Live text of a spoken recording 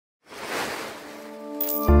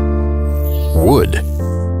Wood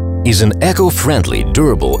is an eco-friendly,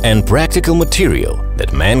 durable and practical material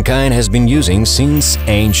that mankind has been using since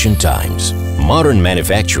ancient times. Modern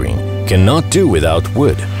manufacturing cannot do without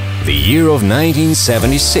wood. The year of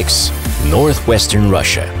 1976, northwestern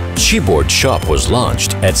Russia, chipboard shop was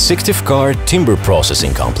launched at SYVTYVKAR Timber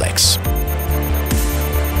Processing Complex.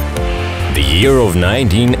 The year of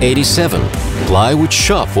 1987, plywood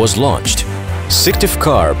shop was launched.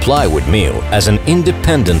 SYVTYVKAR Plywood Mill as an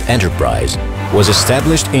independent enterprise was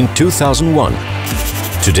established in 2001.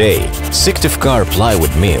 Today, SYVTYVKAR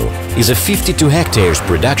Plywood Mill is a 52 hectares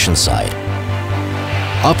production site,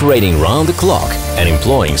 operating round the clock and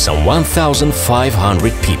employing some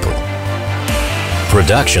 1,500 people.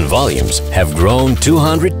 Production volumes have grown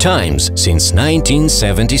 200 times since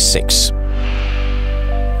 1976.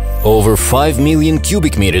 Over 5 million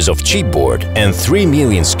cubic meters of chipboard and 3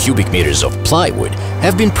 million cubic meters of plywood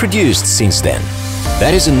have been produced since then.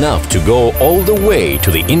 That is enough to go all the way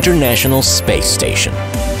to the International Space Station.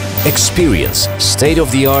 Experience,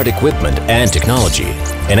 state-of-the-art equipment and technology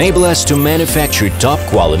enable us to manufacture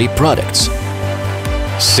top-quality products.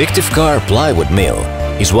 SYVTYVKAR Plywood Mill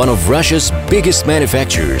is one of Russia's biggest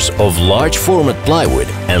manufacturers of large-format plywood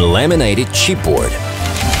and laminated chipboard.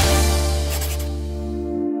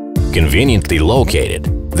 Conveniently located,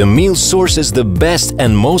 the mill sources the best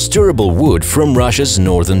and most durable wood from Russia's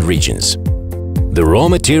northern regions. The raw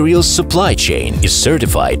materials supply chain is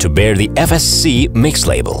certified to bear the FSC mix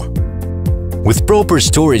label. With proper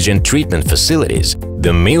storage and treatment facilities,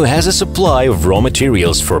 the mill has a supply of raw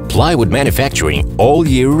materials for plywood manufacturing all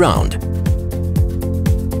year round.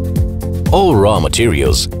 All raw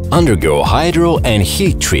materials undergo hydro and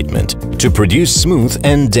heat treatment to produce smooth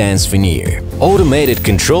and dense veneer. Automated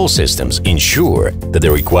control systems ensure that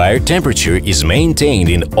the required temperature is maintained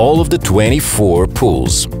in all of the 24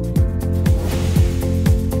 pools.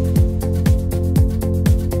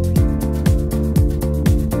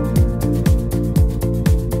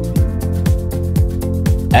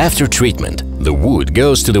 After treatment, the wood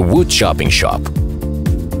goes to the wood chopping shop,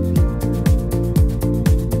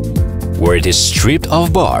 where it is stripped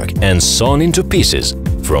of bark and sawn into pieces,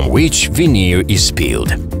 from which veneer is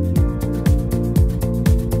peeled.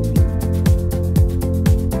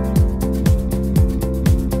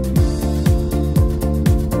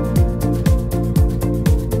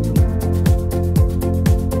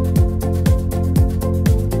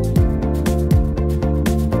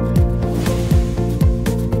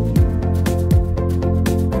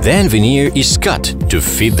 Then veneer is cut to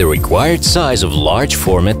fit the required size of large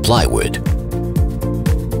format plywood.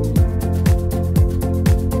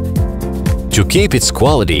 To keep its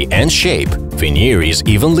quality and shape, veneer is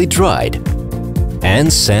evenly dried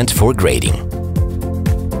and sent for grading.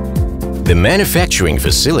 The manufacturing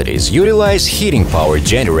facilities utilize heating power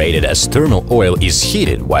generated as thermal oil is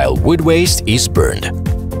heated while wood waste is burned.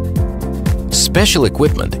 Special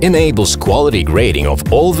equipment enables quality grading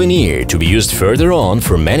of all veneer to be used further on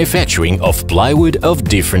for manufacturing of plywood of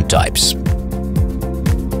different types.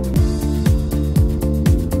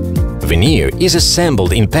 Veneer is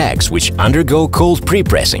assembled in packs which undergo cold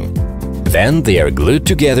pre-pressing. Then they are glued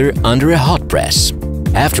together under a hot press.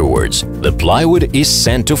 Afterwards, the plywood is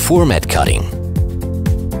sent to format cutting.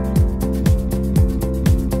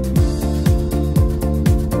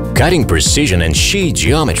 Cutting precision and sheet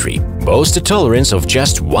geometry boast a tolerance of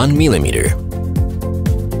just 1 millimeter.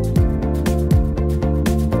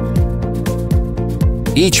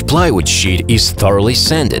 Each plywood sheet is thoroughly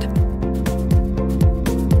sanded.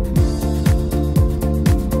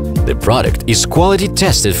 The product is quality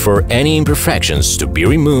tested for any imperfections to be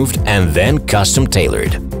removed and then custom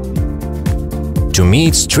tailored. To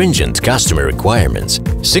meet stringent customer requirements,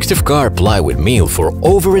 SYVTYVKAR Plywood Mill for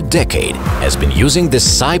over a decade has been using the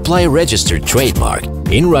Syply registered trademark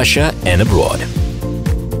in Russia and abroad.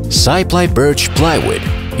 Syply Birch plywood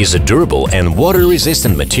is a durable and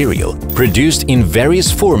water-resistant material produced in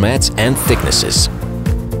various formats and thicknesses.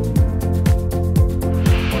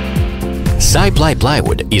 Syply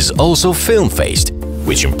plywood is also film-faced,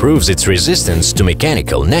 which improves its resistance to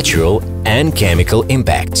mechanical, natural and chemical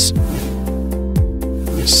impacts.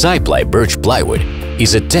 Syply Birch plywood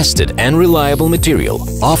is a tested and reliable material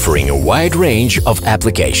offering a wide range of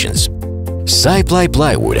applications. Syply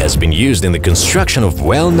plywood has been used in the construction of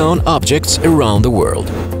well-known objects around the world.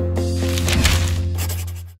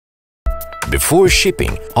 Before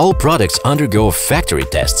shipping, all products undergo factory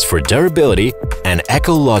tests for durability and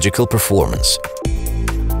ecological performance.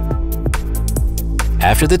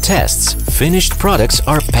 After the tests, finished products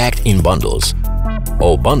are packed in bundles.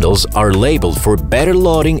 All bundles are labeled for better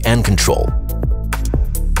loading and control.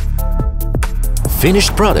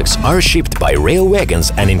 Finished products are shipped by rail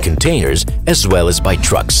wagons and in containers as well as by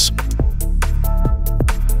trucks.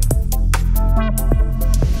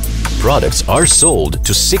 Products are sold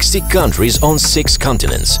to 60 countries on 6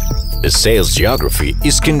 continents. The sales geography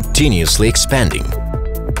is continuously expanding.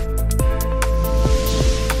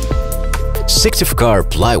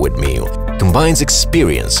 SYVTYVKAR Plywood Mill combines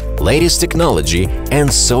experience, latest technology,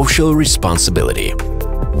 and social responsibility.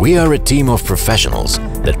 We are a team of professionals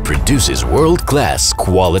that produces world-class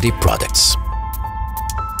quality products.